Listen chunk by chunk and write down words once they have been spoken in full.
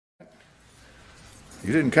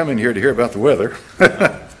You didn't come in here to hear about the weather. You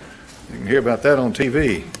can hear about that on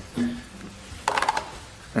TV.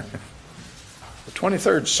 The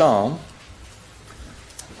 23rd Psalm.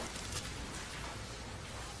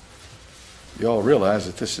 You all realize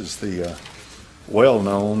that this is the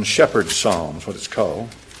well-known Shepherd's Psalm, is what it's called.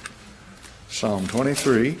 Psalm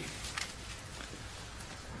 23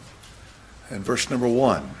 and verse number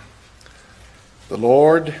 1. The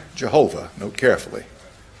Lord Jehovah, note carefully,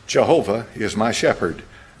 Jehovah is my shepherd,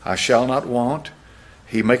 I shall not want.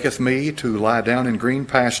 He maketh me to lie down in green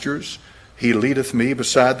pastures. He leadeth me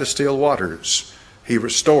beside the still waters. He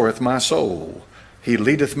restoreth my soul. He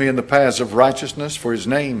leadeth me in the paths of righteousness for his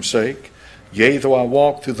name's sake. Yea, though I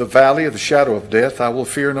walk through the valley of the shadow of death, I will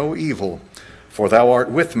fear no evil. For thou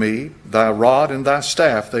art with me, thy rod and thy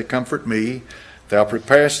staff, they comfort me. Thou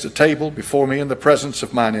preparest a table before me in the presence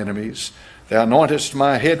of mine enemies. Thou anointest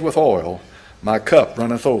my head with oil, my cup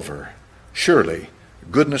runneth over. Surely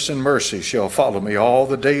goodness and mercy shall follow me all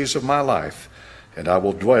the days of my life, and I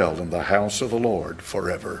will dwell in the house of the Lord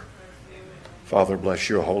forever. Father, bless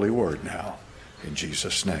your holy word now, in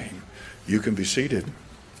Jesus' name. You can be seated.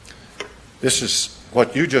 This is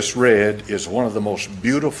what you just read is one of the most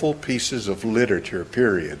beautiful pieces of literature,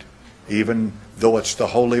 period. Even though it's the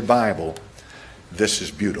Holy Bible, this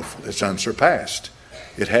is beautiful. It's unsurpassed.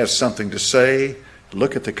 It has something to say.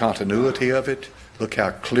 Look at the continuity of it. Look how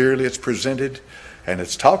clearly it's presented. And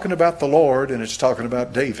it's talking about the Lord, and it's talking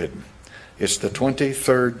about David. It's the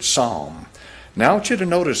 23rd Psalm. Now I want you to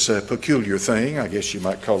notice a peculiar thing, I guess you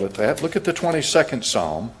might call it that. Look at the 22nd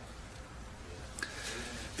Psalm.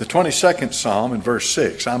 The 22nd Psalm in verse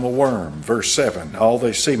 6, I'm a worm. Verse 7, all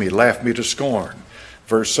they see me laugh me to scorn.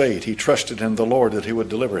 Verse 8, he trusted in the Lord that he would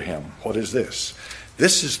deliver him. What is this?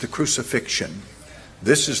 This is the crucifixion.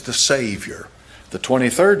 This is the Savior. The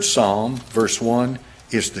 23rd Psalm, verse 1,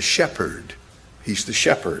 is the shepherd. He's the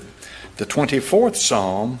shepherd. The 24th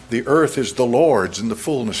Psalm, the earth is the Lord's and the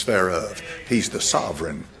fullness thereof. He's the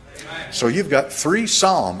sovereign. So you've got three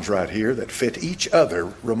psalms right here that fit each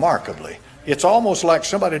other remarkably. It's almost like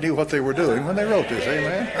somebody knew what they were doing when they wrote this,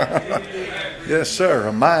 amen? Yes, sir,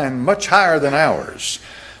 a mind much higher than ours.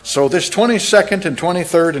 So this 22nd and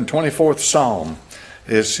 23rd and 24th Psalm,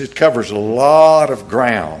 it covers a lot of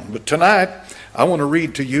ground. But tonight, I want to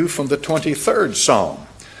read to you from the 23rd Psalm.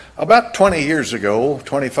 About 20 years ago,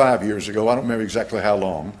 25 years ago, I don't remember exactly how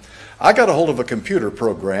long, I got a hold of a computer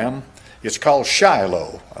program. It's called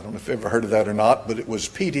Shiloh. I don't know if you've ever heard of that or not, but it was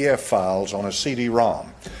PDF files on a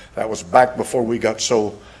CD-ROM. That was back before we got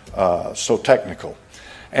so technical.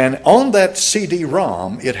 And on that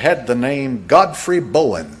CD-ROM, it had the name Godfrey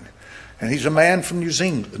Bowen. And he's a man from New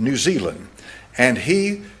Zealand. And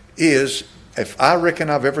he is, if I reckon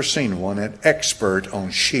I've ever seen one, an expert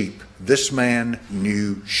on sheep. This man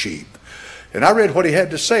knew sheep. And I read what he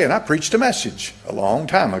had to say, and I preached a message a long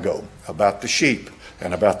time ago about the sheep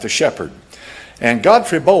and about the shepherd. And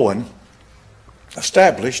Godfrey Bowen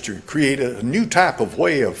established or created a new type of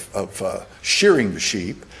way of shearing the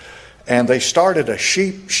sheep. And they started a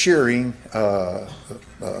sheep shearing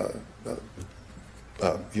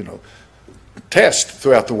test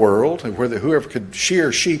throughout the world, where whoever could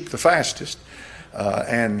shear sheep the fastest,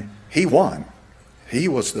 and he won. He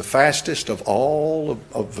was the fastest of all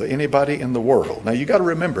of anybody in the world. Now you got to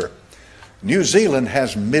remember, New Zealand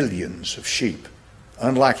has millions of sheep,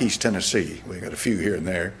 unlike East Tennessee. We got a few here and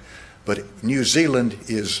there, but New Zealand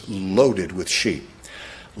is loaded with sheep.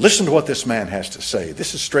 Listen to what this man has to say.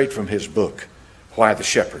 This is straight from his book, Why the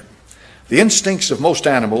Shepherd. The instincts of most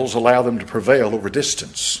animals allow them to prevail over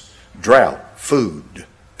distance, drought, food,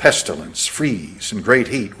 pestilence, freeze, and great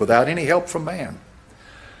heat without any help from man.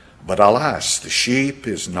 But alas, the sheep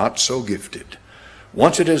is not so gifted.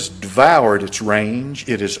 Once it has devoured its range,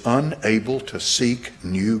 it is unable to seek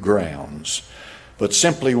new grounds, but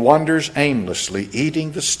simply wanders aimlessly,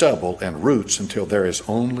 eating the stubble and roots until there is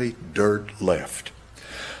only dirt left.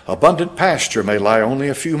 Abundant pasture may lie only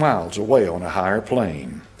a few miles away on a higher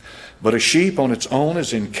plain, but a sheep on its own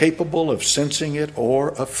is incapable of sensing it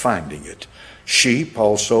or of finding it. Sheep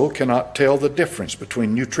also cannot tell the difference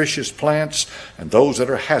between nutritious plants and those that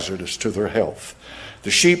are hazardous to their health.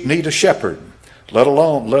 The sheep need a shepherd.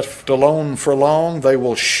 Left alone for long, they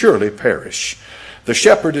will surely perish. The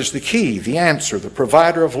shepherd is the key, the answer, the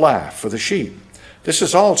provider of life for the sheep. This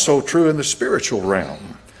is also true in the spiritual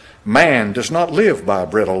realm. Man does not live by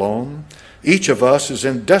bread alone. Each of us is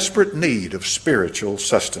in desperate need of spiritual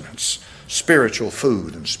sustenance, spiritual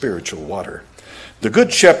food, and spiritual water. The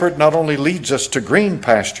Good Shepherd not only leads us to green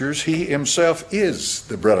pastures, he himself is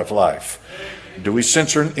the bread of life. Do we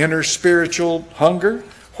sense an inner spiritual hunger?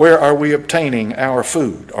 Where are we obtaining our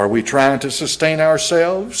food? Are we trying to sustain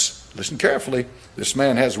ourselves? Listen carefully. This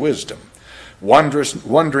man has wisdom.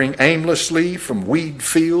 Wandering aimlessly from weed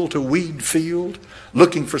field to weed field,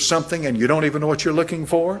 looking for something and you don't even know what you're looking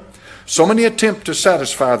for. So many attempt to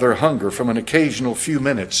satisfy their hunger from an occasional few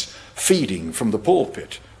minutes feeding from the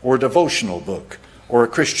pulpit or a devotional book or a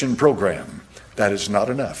Christian program. That is not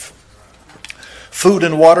enough. Food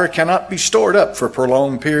and water cannot be stored up for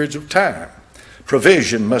prolonged periods of time.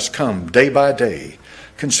 Provision must come day by day.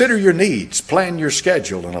 Consider your needs, plan your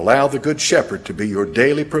schedule, and allow the Good Shepherd to be your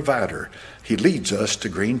daily provider. He leads us to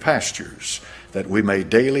green pastures, that we may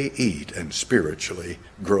daily eat and spiritually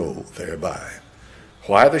grow thereby.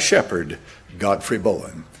 Why the Shepherd? Godfrey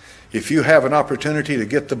Bowen. If you have an opportunity to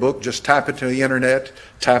get the book, just type it to the internet.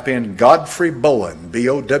 Type in Godfrey Bowen,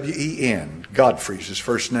 B-O-W-E-N. Godfrey's his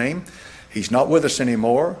first name. He's not with us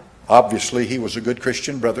anymore. Obviously, he was a good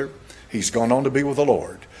Christian brother. He's gone on to be with the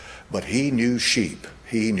Lord. But he knew sheep.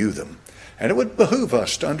 He knew them. And it would behoove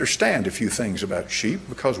us to understand a few things about sheep,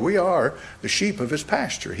 because we are the sheep of his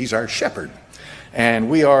pasture. He's our shepherd. And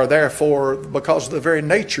we are therefore, because of the very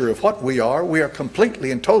nature of what we are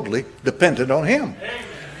completely and totally dependent on him.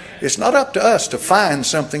 It's not up to us to find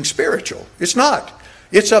something spiritual. It's not.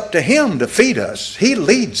 It's up to him to feed us. He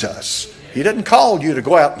leads us. He doesn't call you to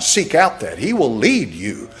go out and seek out that. He will lead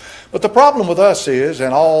you. But the problem with us is,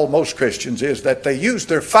 and most Christians, is that they use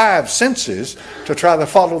their five senses to try to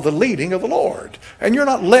follow the leading of the Lord. And you're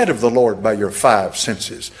not led of the Lord by your five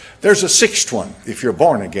senses. There's a sixth one if you're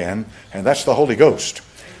born again, and that's the Holy Ghost.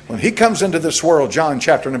 When he comes into this world, John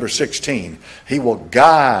chapter number 16, he will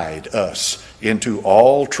guide us into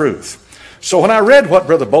all truth. So when I read what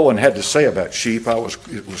Brother Bowen had to say about sheep,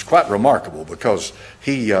 it was quite remarkable, because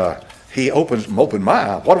he opened my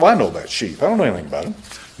eye. What do I know about sheep? I don't know anything about them.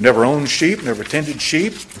 Never owned sheep, never tended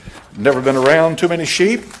sheep, never been around too many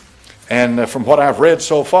sheep. And from what I've read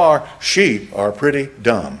so far, sheep are pretty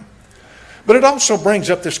dumb. But it also brings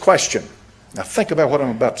up this question. Now think about what I'm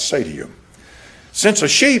about to say to you. Since a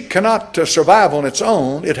sheep cannot survive on its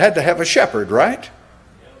own, it had to have a shepherd, right?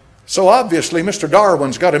 So obviously Mr.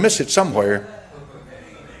 Darwin's got to miss it somewhere.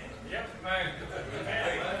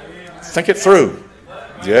 Think it through.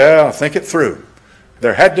 Yeah, think it through.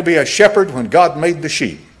 There had to be a shepherd when God made the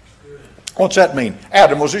sheep. What's that mean?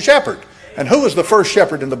 Adam was a shepherd. And who was the first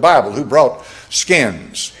shepherd in the Bible who brought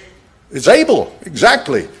skins? It's Abel,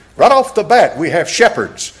 exactly. Right off the bat, we have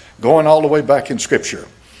shepherds going all the way back in Scripture.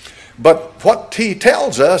 But what he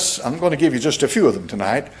tells us, I'm going to give you just a few of them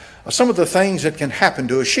tonight, are some of the things that can happen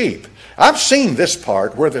to a sheep. I've seen this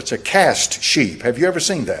part where it's a cast sheep. Have you ever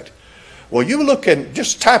seen that? Well, you look and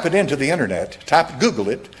just type it into the internet, Google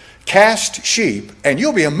it, cast sheep, and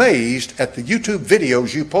you'll be amazed at the YouTube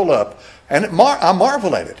videos you pull up. And I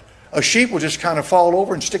marvel at it. A sheep will just kind of fall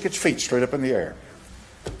over and stick its feet straight up in the air.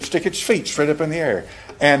 Stick its feet straight up in the air.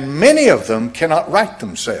 And many of them cannot right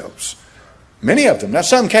themselves. Many of them. Now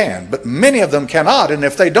some can, but many of them cannot. And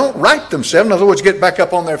if they don't right themselves, in other words, get back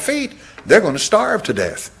up on their feet, they're going to starve to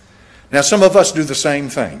death. Now some of us do the same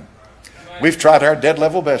thing. We've tried our dead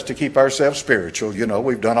level best to keep ourselves spiritual. You know,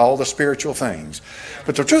 we've done all the spiritual things.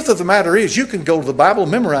 But the truth of the matter is, you can go to the Bible,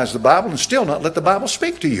 memorize the Bible, and still not let the Bible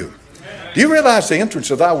speak to you. Do you realize the entrance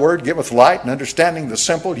of thy word giveth light and understanding the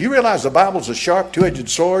simple? Do you realize the Bible is a sharp two-edged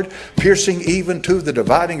sword, piercing even to the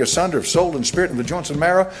dividing asunder of soul and spirit and the joints and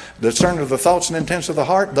marrow, the discerner of the thoughts and intents of the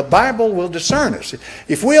heart? The Bible will discern us.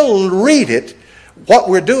 If we'll read it, what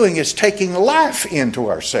we're doing is taking life into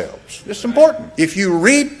ourselves. It's important. If you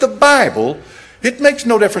read the Bible, it makes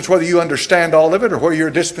no difference whether you understand all of it, or whether you're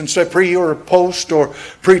a pre or a post, or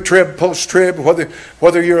pre-trib, post-trib,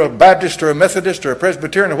 whether you're a Baptist or a Methodist or a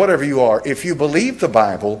Presbyterian or whatever you are. If you believe the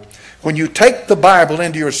Bible, when you take the Bible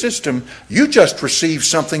into your system, you just receive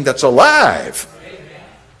something that's alive.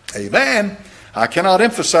 Amen. I cannot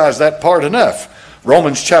emphasize that part enough.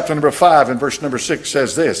 Romans chapter number 5 and verse number 6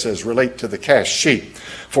 says this, as relate to the cast sheep.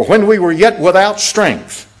 For when we were yet without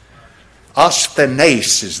strength,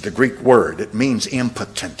 asthenes is the Greek word. It means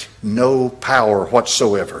impotent, no power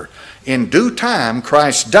whatsoever. In due time,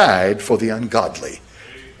 Christ died for the ungodly.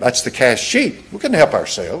 That's the cast sheep. We couldn't help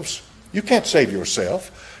ourselves. You can't save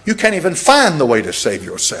yourself. You can't even find the way to save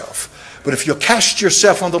yourself. But if you cast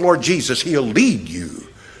yourself on the Lord Jesus, He'll lead you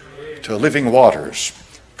to living waters,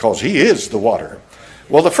 because He is the water.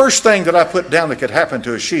 Well, the first thing that I put down that could happen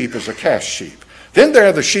to a sheep is a cast sheep. Then there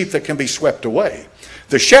are the sheep that can be swept away.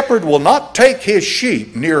 The shepherd will not take his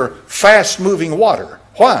sheep near fast-moving water.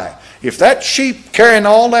 Why? If that sheep carrying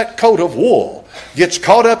all that coat of wool gets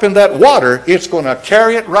caught up in that water, it's going to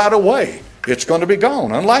carry it right away. It's going to be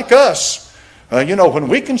gone. Unlike us, When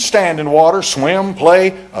we can stand in water, swim,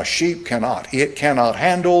 play, a sheep cannot. It cannot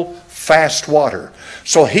handle fast water.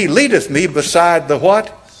 So he leadeth me beside the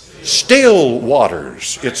what? Still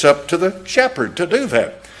waters. It's up to the shepherd to do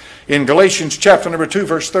that. In Galatians chapter number 2,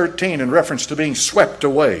 verse 13, in reference to being swept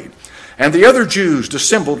away. And the other Jews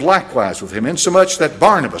dissembled likewise with him, insomuch that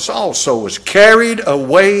Barnabas also was carried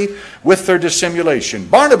away with their dissimulation.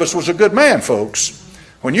 Barnabas was a good man, folks.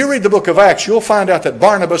 When you read the book of Acts, you'll find out that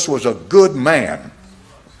Barnabas was a good man.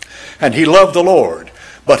 And he loved the Lord.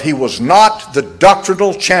 But he was not the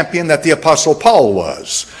doctrinal champion that the Apostle Paul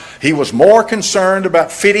was. He was more concerned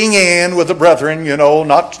about fitting in with the brethren,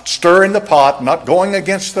 not stirring the pot, not going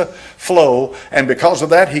against the flow. And because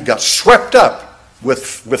of that, he got swept up with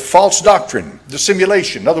false doctrine,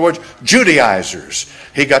 dissimulation. In other words, Judaizers.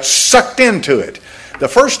 He got sucked into it. The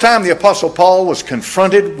first time the Apostle Paul was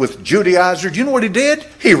confronted with Judaizers, do you know what he did?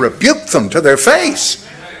 He rebuked them to their face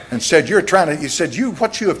and said,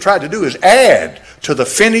 what you have tried to do is add to the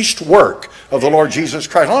finished work of the Lord Jesus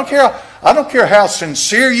Christ. I don't care how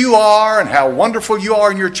sincere you are and how wonderful you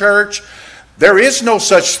are in your church. There is no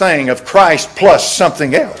such thing of Christ plus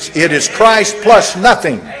something else. It is Christ plus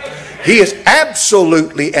nothing. He is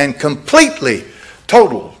absolutely and completely,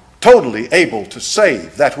 totally able to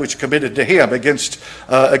save that which committed to him against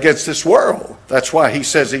this world. That's why he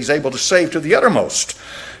says he's able to save to the uttermost.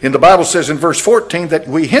 And the Bible says in verse 14 that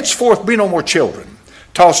we henceforth be no more children,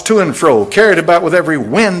 tossed to and fro, carried about with every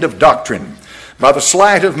wind of doctrine, by the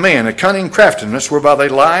sleight of men, a cunning craftiness whereby they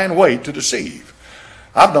lie in wait to deceive.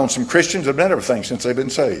 I've known some Christians that have done everything since they've been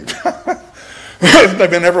saved. They've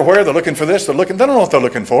been everywhere. They're looking for this. They don't know what they're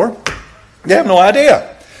looking for. They have no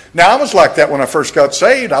idea. Now, I was like that when I first got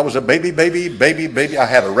saved. I was a baby. I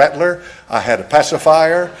had a rattler. I had a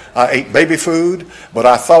pacifier. I ate baby food. But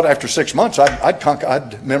I thought after 6 months,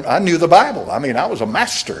 I knew the Bible. I mean, I was a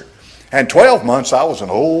master. And 12 months, I was an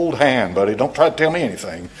old hand, buddy. Don't try to tell me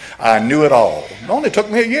anything. I knew it all. It only took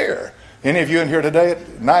me a year. Any of you in here today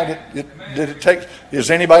at night,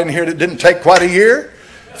 is anybody in here that didn't take quite a year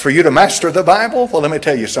for you to master the Bible? Well, let me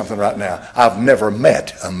tell you something right now. I've never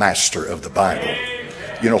met a master of the Bible.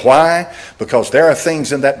 You know why? Because there are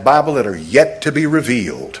things in that Bible that are yet to be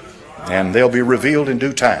revealed. And they'll be revealed in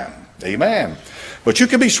due time. Amen. But you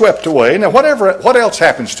can be swept away. Now, what else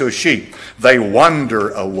happens to a sheep? They wander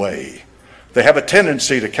away. They have a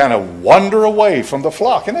tendency to kind of wander away from the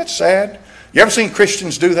flock. And that's sad. You ever seen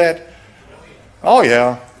Christians do that? Oh,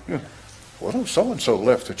 yeah. Well, so-and-so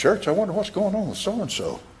left the church. I wonder what's going on with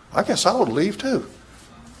so-and-so. I guess I would leave too.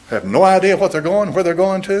 Have no idea where they're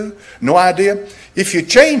going to. No idea. If you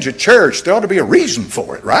change a church, there ought to be a reason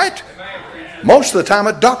for it, right? Most of the time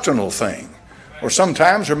a doctrinal thing. Or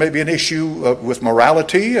sometimes there may be an issue with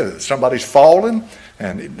morality. Somebody's fallen.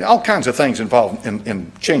 And all kinds of things involved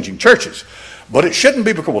in changing churches. But it shouldn't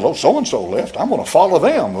be because, well, so-and-so left. I'm going to follow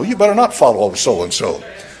them. Well, you better not follow so-and-so.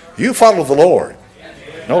 You follow the Lord.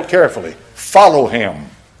 Note carefully. Follow him.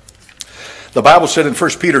 The Bible said in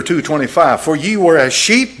 1 Peter 2:25, for ye were as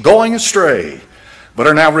sheep going astray, but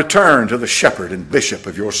are now returned to the shepherd and bishop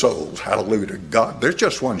of your souls. Hallelujah to God. There's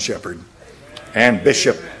just one shepherd. And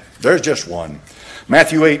bishop, there's just one.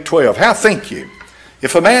 Matthew 8:12, how think ye?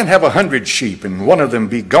 If a man have 100 sheep, and one of them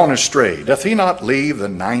be gone astray, doth he not leave the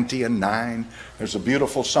 99? There's a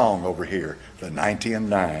beautiful song over here, the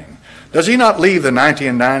 99. Does he not leave the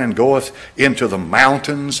 99 and goeth into the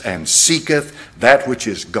mountains and seeketh that which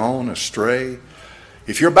is gone astray?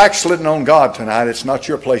 If you're backslidden on God tonight, it's not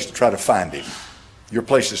your place to try to find him. Your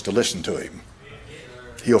place is to listen to him.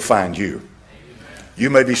 He'll find you. You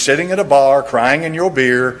may be sitting at a bar crying in your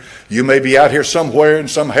beer. You may be out here somewhere in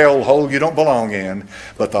some hellhole you don't belong in.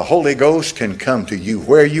 But the Holy Ghost can come to you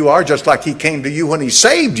where you are, just like he came to you when he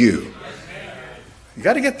saved you. You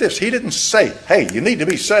got to get this. He didn't say, hey, you need to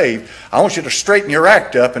be saved. I want you to straighten your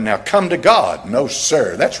act up and now come to God. No,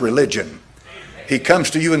 sir. That's religion. He comes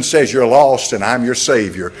to you and says, you're lost and I'm your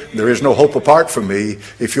Savior. There is no hope apart from me.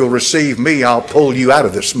 If you'll receive me, I'll pull you out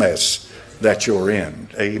of this mess that you're in.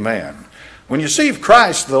 Amen. When you receive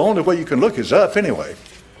Christ, the only way you can look is up anyway.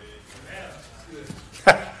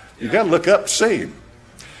 You got to look up to see him.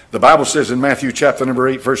 The Bible says in Matthew chapter number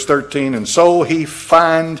 8, verse 13, and so he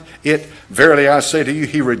find it, verily I say to you,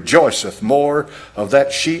 he rejoiceth more of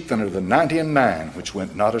that sheep than of the 99 which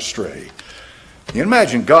went not astray. Can you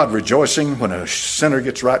imagine God rejoicing when a sinner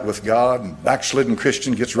gets right with God and a backslidden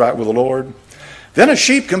Christian gets right with the Lord? Then a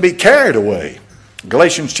sheep can be carried away.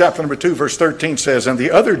 Galatians chapter number 2, verse 13 says, and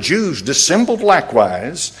the other Jews dissembled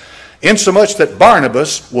likewise, insomuch that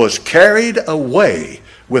Barnabas was carried away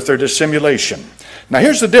with their dissimulation. Now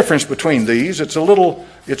here's the difference between these. It's a little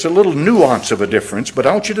nuance of a difference, but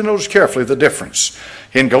I want you to notice carefully the difference.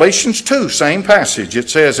 In Galatians 2, same passage, it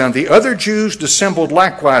says, "And the other Jews dissembled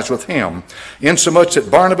likewise with him, insomuch that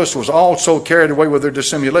Barnabas was also carried away with their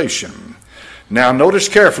dissimulation." Now notice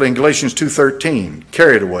carefully in Galatians 2:13,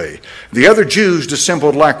 carried away. "The other Jews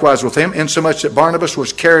dissembled likewise with him, insomuch that Barnabas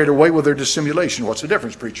was carried away with their dissimulation." What's the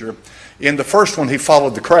difference, preacher? In the first one, he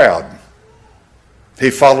followed the crowd. He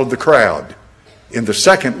followed the crowd. In the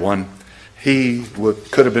second one,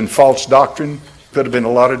 could have been false doctrine, could have been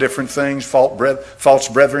a lot of different things, false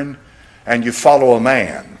brethren, and you follow a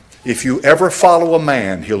man. If you ever follow a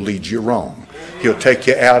man, he'll lead you wrong. He'll take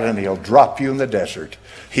you out and he'll drop you in the desert.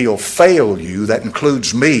 He'll fail you. That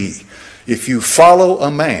includes me. If you follow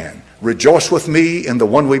a man, rejoice with me in the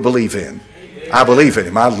one we believe in. I believe in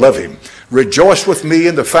him. I love him. Rejoice with me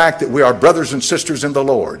in the fact that we are brothers and sisters in the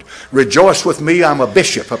Lord. Rejoice with me. I'm a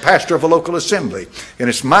bishop, a pastor of a local assembly, and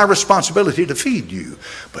it's my responsibility to feed you.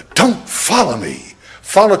 But don't follow me.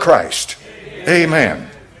 Follow Christ. Amen.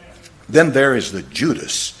 Then there is the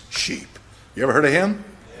Judas sheep. You ever heard of him?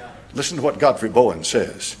 Listen to what Godfrey Bowen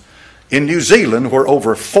says. In New Zealand, where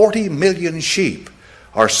over 40 million sheep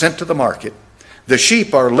are sent to the market, the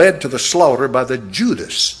sheep are led to the slaughter by the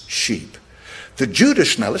Judas sheep. The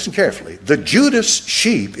Judas, now listen carefully, the Judas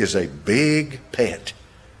sheep is a big pet,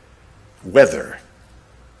 wether,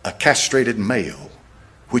 a castrated male,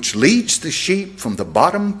 which leads the sheep from the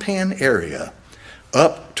bottom pen area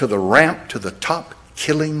up to the ramp to the top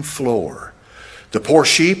killing floor. The poor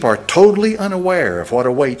sheep are totally unaware of what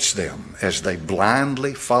awaits them as they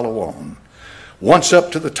blindly follow on. Once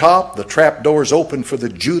up to the top, the trap doors open for the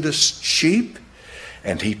Judas sheep,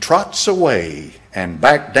 and he trots away and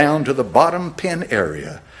back down to the bottom pen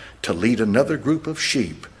area to lead another group of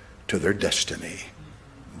sheep to their destiny.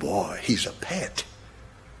 Boy, he's a pet.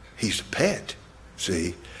 He's a pet,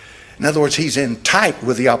 see? In other words, he's in tight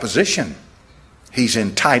with the opposition. He's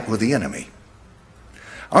in tight with the enemy.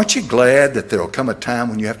 Aren't you glad that there will come a time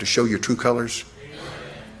when you have to show your true colors?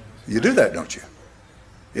 You do that, don't you?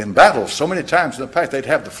 In battles, so many times in the past, they'd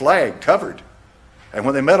have the flag covered. And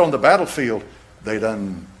when they met on the battlefield, they'd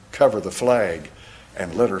uncover the flag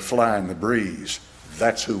and let her fly in the breeze.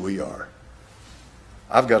 That's who we are.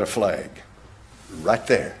 I've got a flag right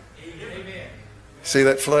there. Amen. See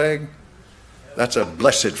that flag? That's a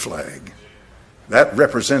blessed flag. That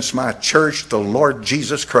represents my church, the Lord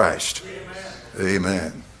Jesus Christ. Amen.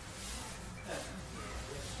 Amen.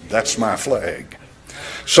 That's my flag.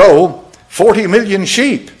 So, 40 million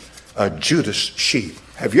sheep, a Judas sheep.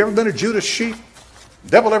 Have you ever been a Judas sheep?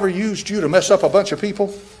 The devil ever used you to mess up a bunch of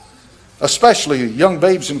people? Especially young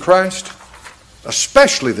babes in Christ?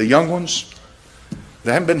 Especially the young ones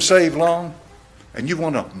that haven't been saved long? And you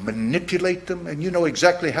want to manipulate them, and you know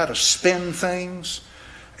exactly how to spin things,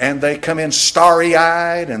 and they come in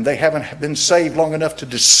starry-eyed, and they haven't been saved long enough to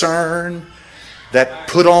discern that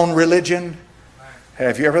put-on religion.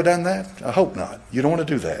 Have you ever done that? I hope not. You don't want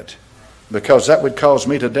to do that, because that would cause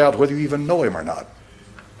me to doubt whether you even know him or not.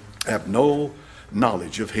 I have no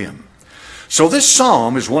knowledge of him. So this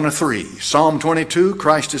psalm is one of three. Psalm 22,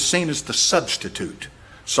 Christ is seen as the substitute.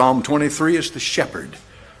 Psalm 23 is the shepherd.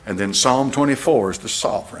 And then Psalm 24 is the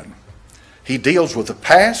sovereign. He deals with the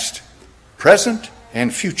past, present,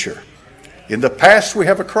 and future. In the past we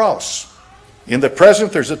have a cross. In the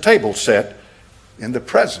present there's a table set. In the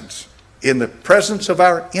presence of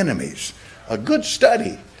our enemies. A good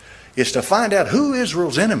study is to find out who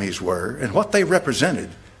Israel's enemies were and what they represented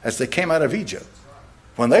as they came out of Egypt.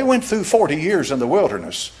 When they went through 40 years in the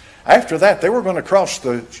wilderness, after that they were going to cross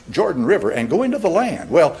the Jordan River and go into the land.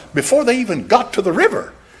 Well, before they even got to the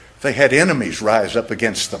river, they had enemies rise up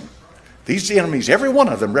against them. These enemies, every one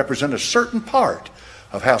of them, represent a certain part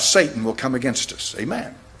of how Satan will come against us.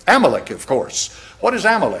 Amen. Amalek, of course. What is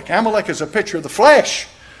Amalek? Amalek is a picture of the flesh.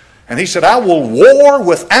 And he said, I will war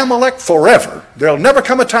with Amalek forever. There'll never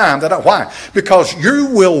come a time that why? Because you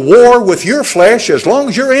will war with your flesh as long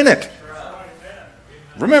as you're in it.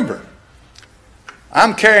 Remember,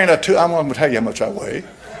 I'm going to tell you how much I weigh.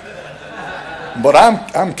 But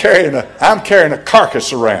I'm carrying a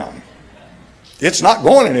carcass around. It's not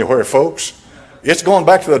going anywhere, folks. It's going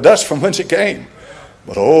back to the dust from whence it came.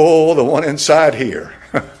 But oh, the one inside here,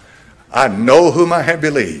 I know whom I have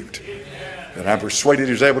believed, and I'm persuaded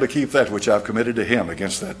he's able to keep that which I've committed to him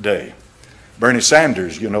against that day. Bernie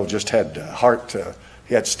Sanders, just had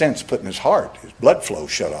he had stents put in his heart. His blood flow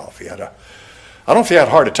shut off. I don't know if he had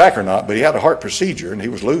a heart attack or not, but he had a heart procedure, and he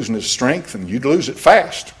was losing his strength, and you'd lose it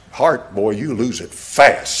fast. Heart, boy, you lose it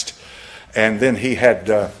fast. And then they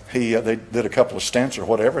did a couple of stints or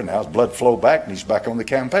whatever, and now his blood flowed back, and he's back on the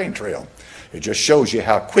campaign trail. It just shows you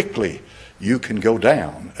how quickly you can go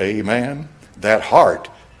down. Amen. That heart,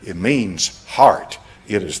 it means heart.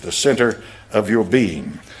 It is the center of your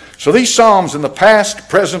being. So these Psalms in the past,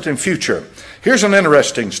 present, and future. Here's an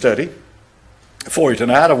interesting study for you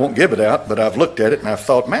tonight. I won't give it out, but I've looked at it and I've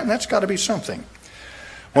thought, man, that's got to be something.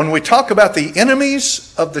 When we talk about the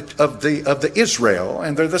enemies of the Israel,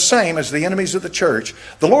 and they're the same as the enemies of the church,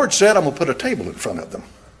 the Lord said, I'm going to put a table in front of them.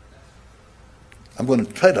 I'm going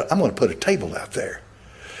to put a table out there,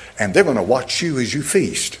 and they're going to watch you as you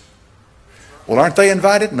feast. Well, aren't they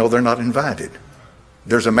invited? No, they're not invited.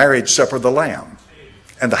 There's a marriage supper of the Lamb,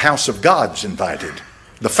 and the house of God's invited.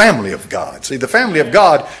 The family of God. See, the family of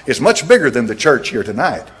God is much bigger than the church here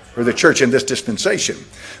tonight, or the church in this dispensation.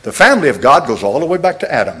 The family of God goes all the way back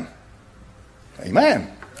to Adam.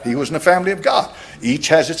 Amen. He was in the family of God. Each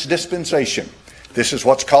has its dispensation. This is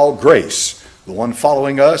what's called grace. The one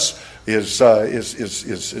following us is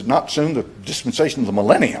not soon the dispensation of the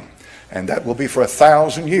millennium. And that will be for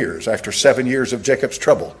 1,000 years. After 7 years of Jacob's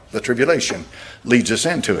trouble, the tribulation leads us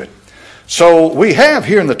into it. So we have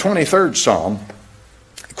here in the 23rd Psalm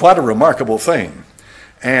quite a remarkable thing.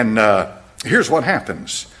 And here's what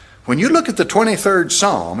happens. When you look at the 23rd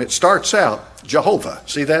Psalm, it starts out Jehovah.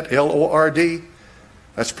 See that? L-O-R-D?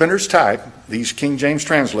 That's printer's type. These King James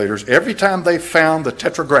translators, every time they found the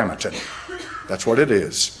tetragrammaton, that's what it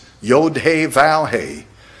is. Yod, He, Vav, He.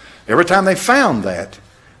 Every time they found that,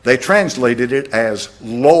 they translated it as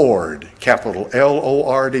Lord, capital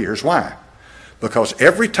L-O-R-D. Here's why. Because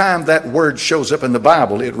every time that word shows up in the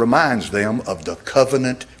Bible, it reminds them of the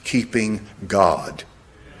covenant-keeping God,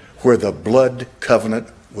 where the blood covenant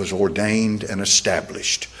was ordained and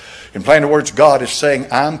established. In plain words, God is saying,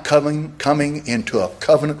 I'm coming into a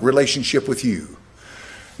covenant relationship with you.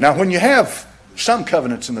 Now, when you have some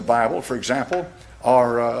covenants in the Bible, for example,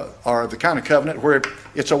 are the kind of covenant where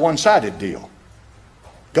it's a one-sided deal.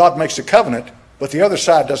 God makes a covenant, but the other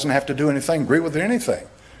side doesn't have to do anything, agree with anything.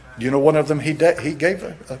 Do you know one of them he gave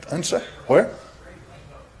where?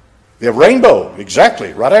 The rainbow,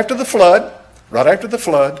 exactly. Right after the flood,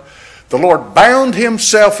 the Lord bound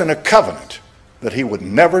himself in a covenant that he would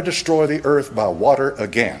never destroy the earth by water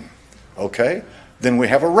again. Okay? Then we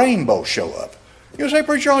have a rainbow show up. You say,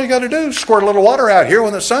 preacher, all you got to do is squirt a little water out here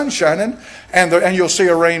when the sun's shining, and you'll see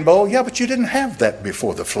a rainbow. Yeah, but you didn't have that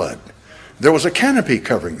before the flood. There was a canopy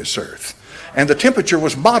covering this earth, and the temperature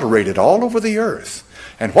was moderated all over the earth.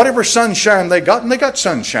 And whatever sunshine they got, and they got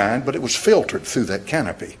sunshine, but it was filtered through that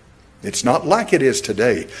canopy. It's not like it is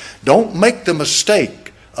today. Don't make the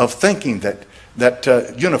mistake of thinking that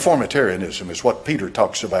uniformitarianism is what Peter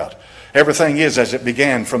talks about. Everything is as it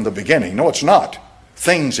began from the beginning. No, it's not.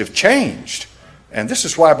 Things have changed. And this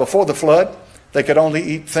is why before the flood, they could only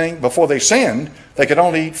eat things, before they sinned, they could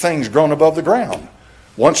only eat things grown above the ground.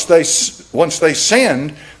 Once they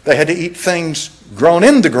sinned, they had to eat things grown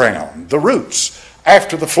in the ground, the roots.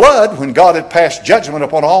 After the flood, when God had passed judgment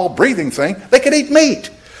upon all breathing things, they could eat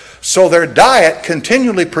meat. So their diet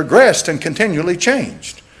continually progressed and continually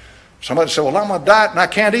changed. Somebody said, well, I'm on a diet and I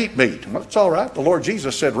can't eat meat. Well, that's all right. The Lord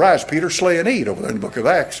Jesus said, rise, Peter, slay and eat, over there in the book of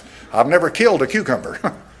Acts. I've never killed a cucumber.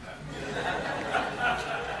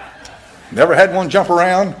 Never had one jump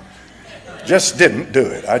around. Just didn't do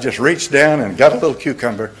it. I just reached down and got a little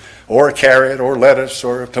cucumber or a carrot or lettuce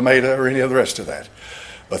or a tomato or any of the rest of that.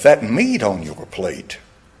 But that meat on your plate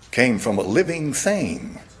came from a living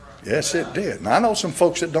thing. Yes, it did. Now, I know some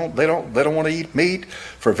folks that don't want to eat meat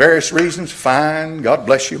for various reasons. Fine, God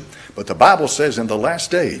bless you. But the Bible says in the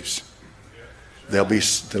last days there'll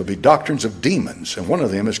be doctrines of demons, and one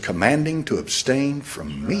of them is commanding to abstain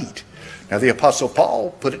from meat. Now, the Apostle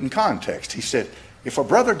Paul put it in context. He said, if a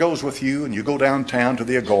brother goes with you and you go downtown to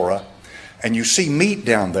the Agora and you see meat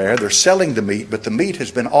down there, they're selling the meat, but the meat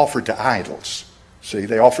has been offered to idols. See,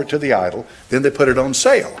 they offer it to the idol, then they put it on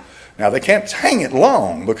sale. Now, they can't hang it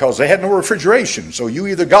long because they had no refrigeration. So you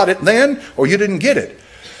either got it then or you didn't get it.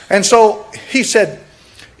 And so he said,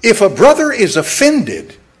 if a brother is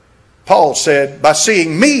offended, Paul said, by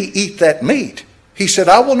seeing me eat that meat, he said,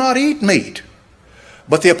 I will not eat meat.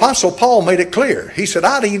 But the Apostle Paul made it clear. He said,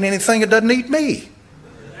 I'd eat anything that doesn't eat me.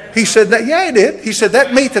 He said that, yeah, he did. He said,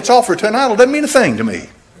 that meat that's offered to an idol doesn't mean a thing to me.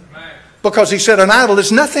 Because he said an idol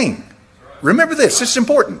is nothing. Remember this, this is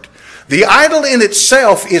important. The idol in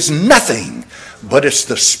itself is nothing, but it's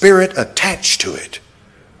the spirit attached to it.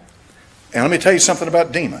 And let me tell you something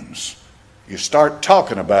about demons. You start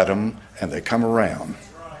talking about them and they come around.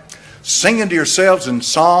 Singing to yourselves in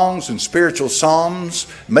songs and spiritual psalms,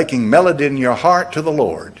 making melody in your heart to the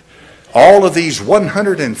Lord. All of these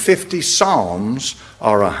 150 psalms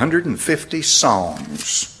are 150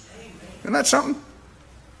 songs. Isn't that something?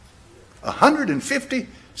 150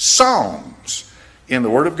 songs in the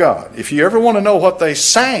Word of God. If you ever want to know what they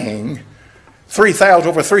sang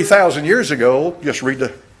over 3,000 years ago, just read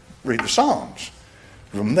the Psalms.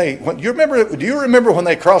 Do you remember when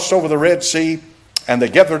they crossed over the Red Sea and they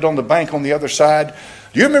gathered on the bank on the other side?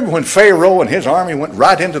 Do you remember when Pharaoh and his army went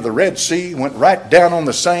right into the Red Sea, went right down on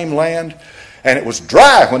the same land? And it was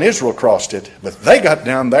dry when Israel crossed it, but they got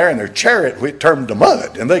down there and their chariot turned to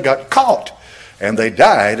mud, and they got caught. And they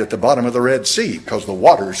died at the bottom of the Red Sea because the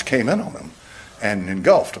waters came in on them and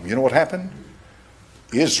engulfed them. You know what happened?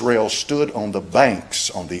 Israel stood on the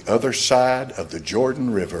banks on the other side of the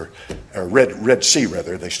Jordan River, or Red Sea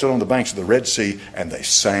rather. They stood on the banks of the Red Sea and they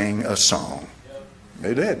sang a song.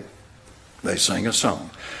 They did. They sang a song.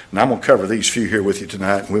 Now I'm going to cover these few here with you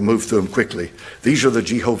tonight, and we'll move through them quickly. These are the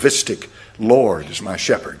Jehovistic. Lord is my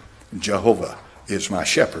shepherd. Jehovah is my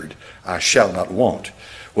shepherd. I shall not want.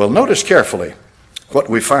 Well, notice carefully what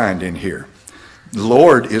we find in here. The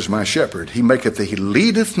Lord is my shepherd. He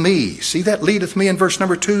leadeth me. See that leadeth me in verse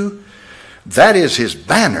number 2? That is his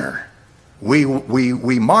banner. We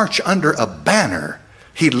march under a banner.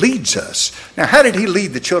 He leads us. Now, how did he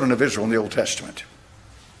lead the children of Israel in the Old Testament?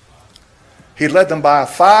 He led them by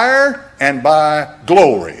fire and by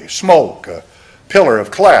glory, smoke, a pillar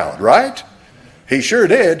of cloud, right? He sure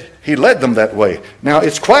did. He led them that way. Now,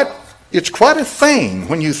 it's quite a thing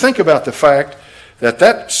when you think about the fact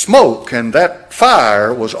that smoke and that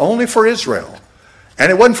fire was only for Israel,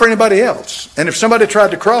 and it wasn't for anybody else. And if somebody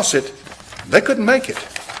tried to cross it, they couldn't make it.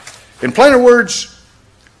 In plainer words,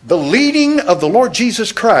 the leading of the Lord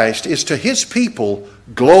Jesus Christ is to his people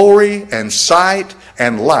glory and sight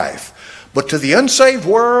and life. But to the unsaved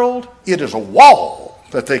world, it is a wall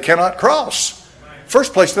that they cannot cross.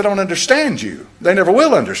 First place, they don't understand you. They never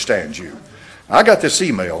will understand you. I got this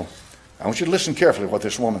email. I want you to listen carefully to what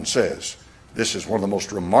this woman says. This is one of the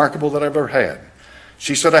most remarkable that I've ever had.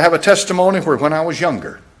 She said, I have a testimony where when I was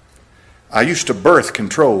younger, I used to birth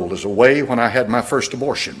control as a way when I had my first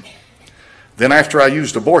abortion. Then after I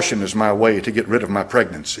used abortion as my way to get rid of my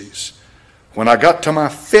pregnancies. When I got to my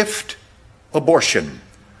 5th abortion,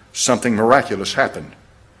 something miraculous happened.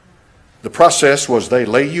 The process was they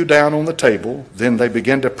lay you down on the table, then they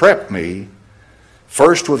begin to prep me,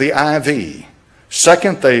 first with the IV.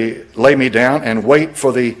 Second, they lay me down and wait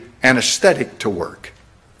for the anesthetic to work.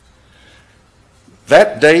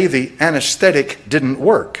 That day, the anesthetic didn't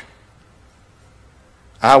work.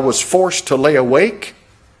 I was forced to lay awake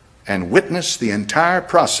and witness the entire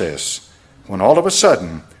process when all of a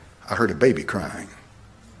sudden, I heard a baby crying.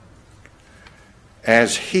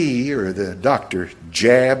 As he, or the doctor,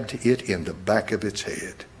 jabbed it in the back of its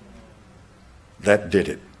head. That did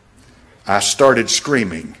it. I started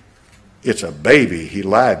screaming, it's a baby, he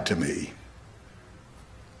lied to me.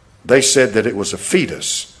 They said that it was a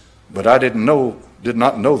fetus, but I did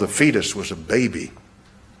not know the fetus was a baby.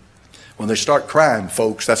 When they start crying,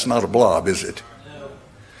 folks, that's not a blob, is it? No.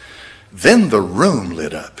 Then the room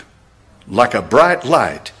lit up like a bright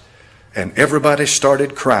light, and everybody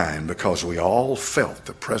started crying because we all felt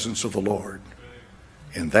the presence of the Lord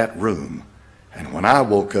in that room. And when I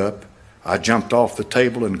woke up, I jumped off the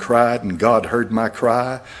table and cried, and God heard my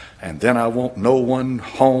cry. And then I want no one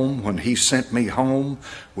home when he sent me home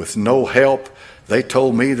with no help. They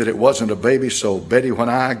told me that it wasn't a baby. So Betty, when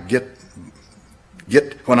I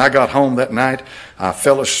got home that night, I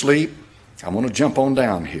fell asleep. I'm going to jump on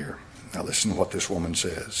down here. Now listen to what this woman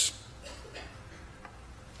says.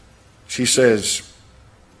 She says,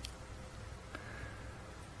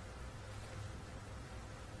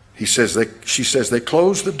 she says, they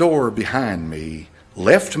closed the door behind me,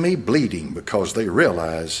 left me bleeding because they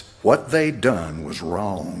realized what they'd done was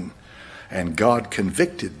wrong. And God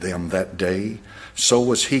convicted them that day.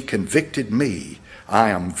 So as he convicted me, I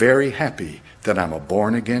am very happy that I'm a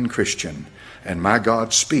born-again Christian. And my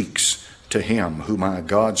God speaks to him who my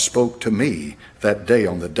God spoke to me that day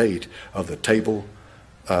on the date of the table.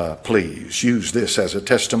 Please use this as a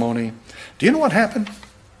testimony. Do you know what happened?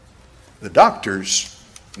 The doctors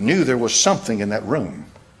knew there was something in that room.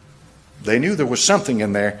 They knew there was something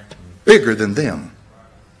in there bigger than them.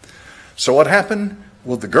 So what happened?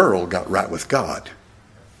 Well, the girl got right with God.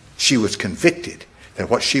 She was convicted that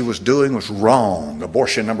what she was doing was wrong.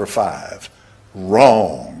 Abortion number 5.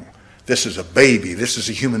 Wrong. This is a baby. This is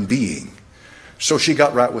a human being. So she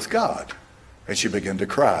got right with God. And she began to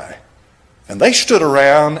cry. And they stood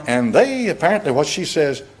around and they apparently, what she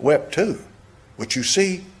says, wept too. But you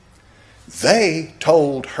see, they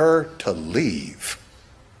told her to leave.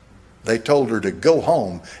 They told her to go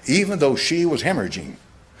home, even though she was hemorrhaging.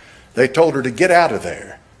 They told her to get out of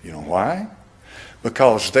there. You know why?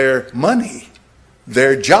 Because their money,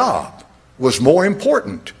 their job, was more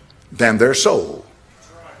important than their soul.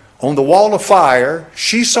 On the wall of fire,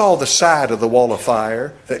 she saw the side of the wall of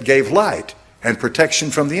fire that gave light and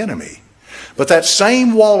protection from the enemy. But that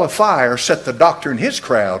same wall of fire set the doctor and his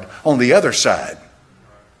crowd on the other side.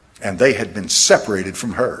 And they had been separated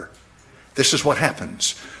from her. This is what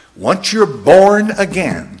happens. Once you're born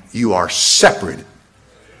again, you are separated.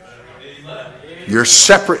 You're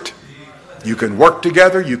separate. You can work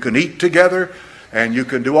together, you can eat together, and you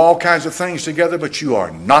can do all kinds of things together, but you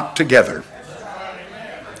are not together.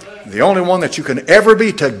 The only one that you can ever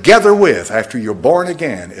be together with after you're born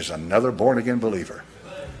again is another born again believer.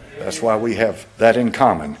 That's why we have that in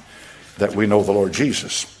common, that we know the Lord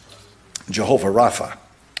Jesus. Jehovah Rapha.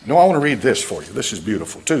 Now I want to read this for you. This is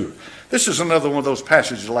beautiful too. This is another one of those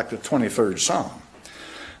passages like the 23rd Psalm.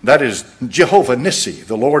 That is Jehovah Nissi,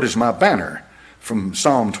 the Lord is my banner, from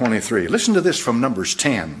Psalm 23. Listen to this from Numbers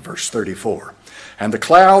 10, verse 34. And the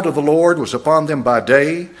cloud of the Lord was upon them by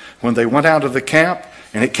day when they went out of the camp.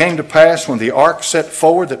 And it came to pass when the ark set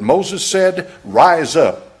forward that Moses said, Rise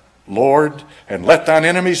up, Lord, and let thine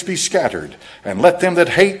enemies be scattered, and let them that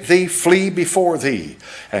hate thee flee before thee.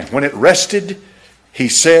 And when it rested, he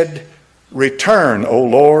said, Return, O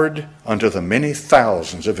Lord, unto the many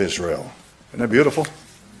thousands of Israel. Isn't that beautiful?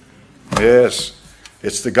 Yes.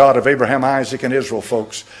 It's the God of Abraham, Isaac, and Israel,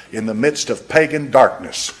 folks, in the midst of pagan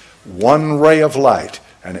darkness. One ray of light,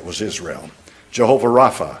 and it was Israel. Jehovah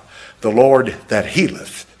Rapha, the Lord that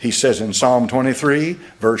healeth. He says in Psalm 23,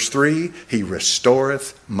 verse 3, He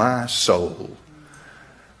restoreth my soul.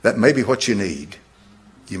 That may be what you need.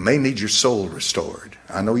 You may need your soul restored.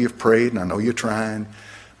 I know you've prayed and I know you're trying,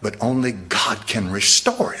 but only God can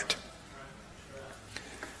restore it.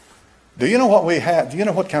 Do you know what we have? Do you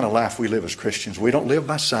know what kind of life we live as Christians? We don't live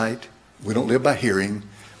by sight. We don't live by hearing.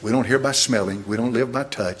 We don't hear by smelling. We don't live by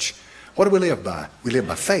touch. What do we live by? We live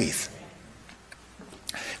by faith.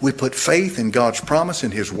 We put faith in God's promise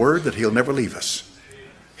in His word that He'll never leave us.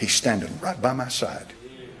 He's standing right by my side.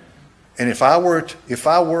 And if I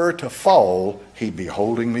were to fall, He'd be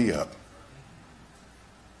holding me up.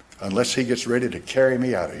 Unless He gets ready to carry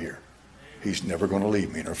me out of here, He's never going to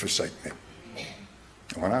leave me nor forsake me.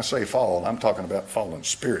 And when I say fall, I'm talking about falling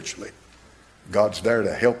spiritually. God's there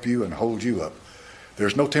to help you and hold you up.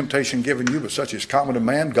 There's no temptation given you but such as common to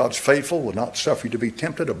man. God's faithful, will not suffer you to be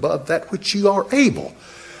tempted above that which you are able,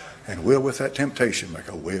 and will with that temptation make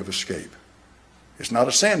a way of escape. It's not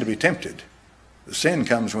a sin to be tempted. The sin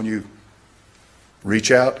comes when you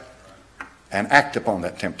reach out and act upon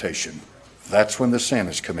that temptation. That's when the sin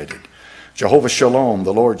is committed. Jehovah Shalom,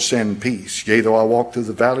 the Lord send peace. Yea, though I walk through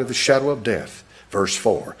the valley of the shadow of death. Verse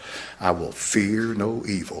 4, I will fear no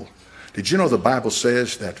evil. Did you know the Bible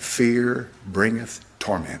says that fear bringeth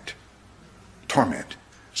torment? Torment.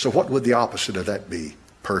 So what would the opposite of that be?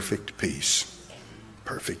 Perfect peace.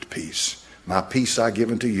 Perfect peace. My peace I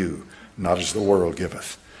give unto you, not as the world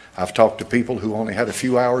giveth. I've talked to people who only had a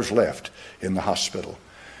few hours left in the hospital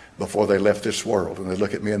before they left this world. And they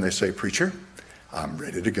look at me and they say, Preacher, I'm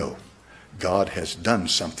ready to go. God has done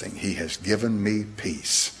something. He has given me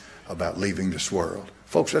peace about leaving this world.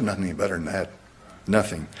 Folks, there's nothing any better than that.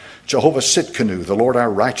 Nothing. Jehovah Sitkanu, the Lord our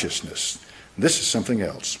righteousness. This is something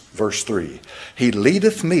else. Verse 3. He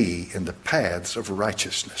leadeth me in the paths of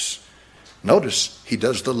righteousness. Notice he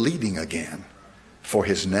does the leading again. For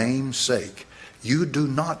his name's sake. You do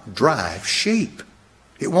not drive sheep.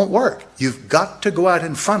 It won't work. You've got to go out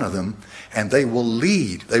in front of them and they will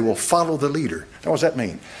lead. They will follow the leader. Now, what does that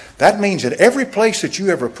mean? That means that every place that you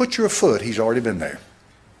ever put your foot, He's already been there.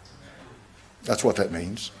 That's what that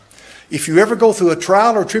means. If you ever go through a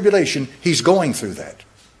trial or tribulation, He's going through that.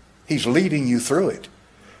 He's leading you through it.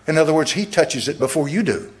 In other words, He touches it before you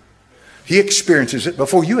do. He experiences it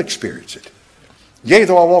before you experience it. Yea,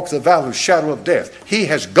 though I walk through the valley of the shadow of death. He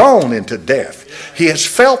has gone into death. He has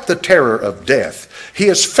felt the terror of death. He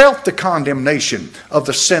has felt the condemnation of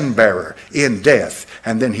the sin bearer in death.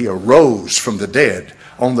 And then He arose from the dead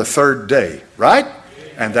on the third day. Right?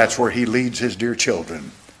 And that's where He leads His dear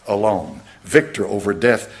children alone. Victor over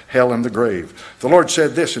death, hell, and the grave. The Lord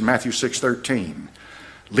said this in Matthew 6:13.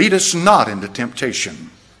 Lead us not into temptation,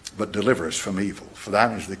 but deliver us from evil. For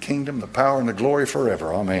thine is the kingdom, the power, and the glory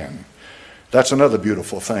forever. Amen. That's another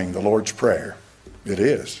beautiful thing, the Lord's Prayer. It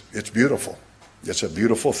is. It's beautiful. It's a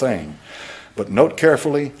beautiful thing. But note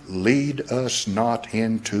carefully, lead us not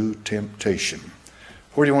into temptation.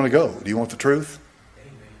 Where do you want to go? Do you want the truth?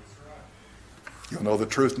 You'll know the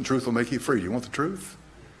truth, and truth will make you free. Do you want the truth?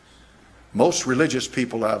 Most religious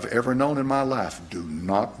people I've ever known in my life do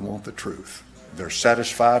not want the truth. They're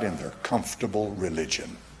satisfied in their comfortable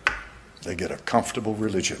religion. They get a comfortable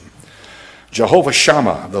religion. Jehovah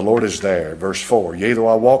Shammah, the Lord is there. Verse 4, yea, though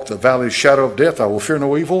I walk the valley of the shadow of death, I will fear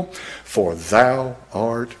no evil, for thou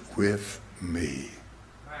art with me.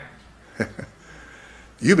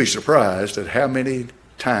 You'd be surprised at how many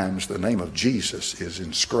times the name of Jesus is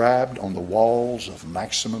inscribed on the walls of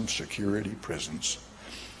maximum security prisons.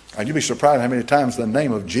 And you'd be surprised how many times the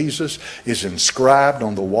name of Jesus is inscribed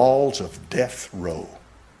on the walls of death row.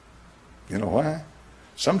 You know why?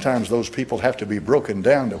 Sometimes those people have to be broken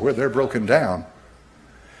down to where they're broken down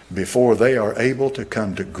before they are able to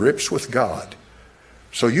come to grips with God.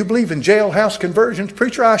 So you believe in jailhouse conversions?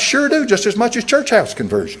 Preacher, I sure do, just as much as church house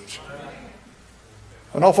conversions.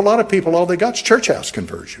 An awful lot of people, all they got is church house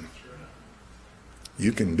conversion.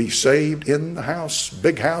 You can be saved in the house,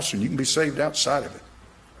 big house, and you can be saved outside of it.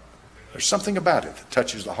 There's something about it that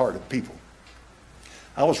touches the heart of people.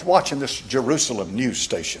 I was watching this Jerusalem news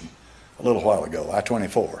station a little while ago,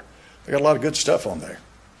 I-24. They got a lot of good stuff on there.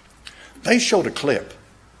 They showed a clip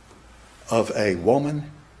of a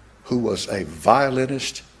woman who was a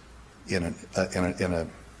violinist in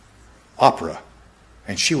an opera,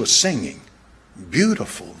 and she was singing.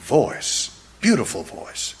 Beautiful voice.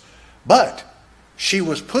 But she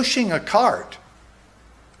was pushing a cart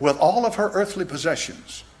with all of her earthly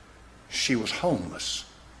possessions. She was homeless.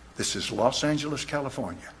 This is Los Angeles,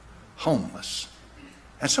 California. Homeless.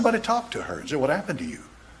 And somebody talked to her and said, what happened to you?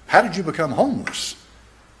 How did you become homeless?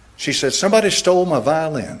 She said, somebody stole my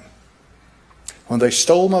violin. When they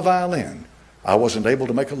stole my violin, I wasn't able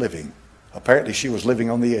to make a living. Apparently she was living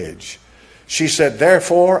on the edge. She said,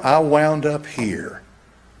 therefore, I wound up here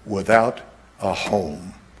without a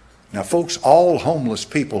home. Now, folks, all homeless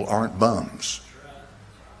people aren't bums.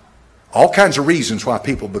 All kinds of reasons why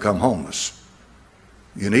people become homeless.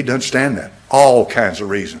 You need to understand that. All kinds of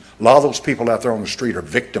reasons. A lot of those people out there on the street are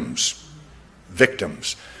victims.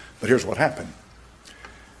 Victims. But here's what happened.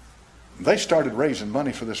 They started raising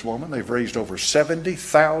money for this woman. They've raised over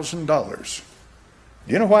 $70,000.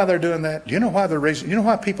 Do you know why they're doing that? Do you know why they're raising? You know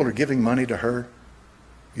why people are giving money to her?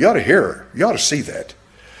 You ought to hear her. You ought to see that.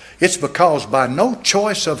 It's because by no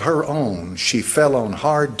choice of her own, she fell on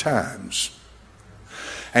hard times.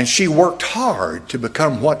 And she worked hard to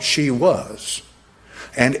become what she was.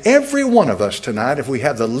 And every one of us tonight, if we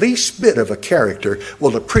have the least bit of a character,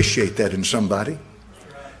 will appreciate that in somebody.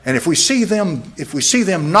 And if we see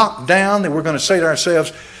them knocked down, then we're going to say to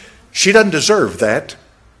ourselves, she doesn't deserve that.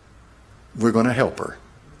 We're going to help her.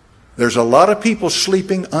 There's a lot of people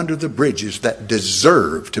sleeping under the bridges that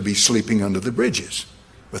deserve to be sleeping under the bridges.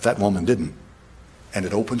 But that woman didn't. And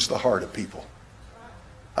it opens the heart of people.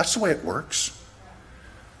 That's the way it works.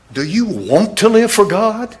 Do you want to live for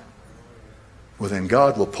God? Well, then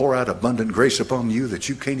God will pour out abundant grace upon you that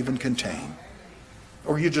you can't even contain.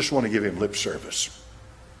 Or you just want to give him lip service.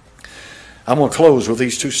 I'm going to close with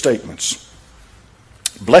these two statements.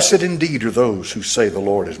 Blessed indeed are those who say the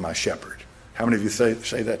Lord is my shepherd. How many of you say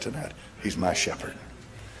that tonight? He's my shepherd.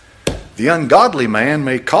 The ungodly man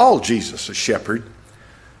may call Jesus a shepherd,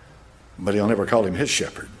 but he'll never call him his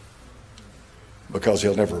shepherd because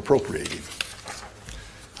he'll never appropriate him.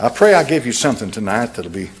 I pray I gave you something tonight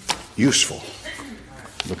that'll be useful,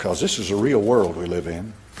 because this is a real world we live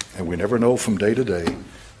in, and we never know from day to day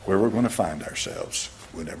where we're going to find ourselves.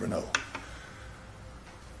 We never know.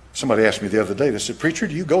 Somebody asked me the other day, they said, preacher,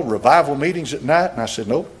 do you go to revival meetings at night? And I said,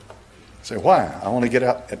 nope. I said, why? I only get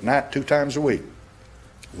out at night 2 times a week,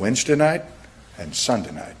 Wednesday night and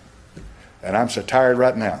Sunday night. And I'm so tired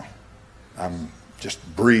right now. I'm just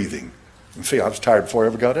breathing. You see, I was tired before I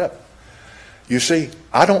ever got up. You see,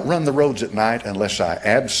 I don't run the roads at night unless I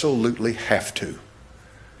absolutely have to.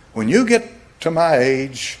 When you get to my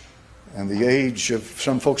age, and the age of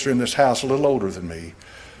some folks are in this house a little older than me,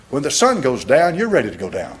 when the sun goes down, you're ready to go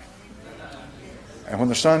down. And when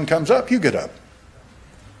the sun comes up, you get up.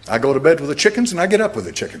 I go to bed with the chickens and I get up with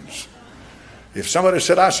the chickens. If somebody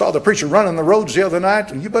said, I saw the preacher running the roads the other night,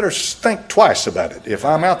 then you better think twice about it. If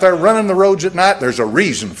I'm out there running the roads at night, there's a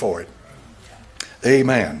reason for it.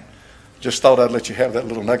 Amen. Just thought I'd let you have that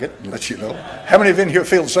little nugget and let you know. How many of you in here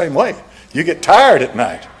feel the same way? You get tired at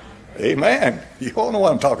night. Amen. You all know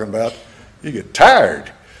what I'm talking about. You get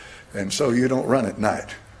tired, and so you don't run at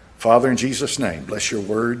night. Father, in Jesus' name, bless your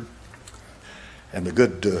word and the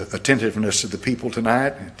good attentiveness of the people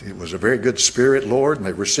tonight. It was a very good spirit, Lord, and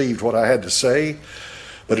they received what I had to say.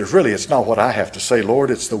 But it's not what I have to say,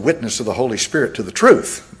 Lord. It's the witness of the Holy Spirit to the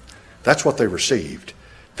truth. That's what they received.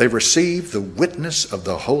 They received the witness of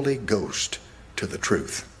the Holy Ghost to the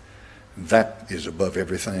truth. That is above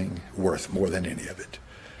everything, worth more than any of it.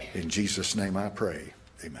 In Jesus' name I pray.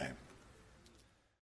 Amen.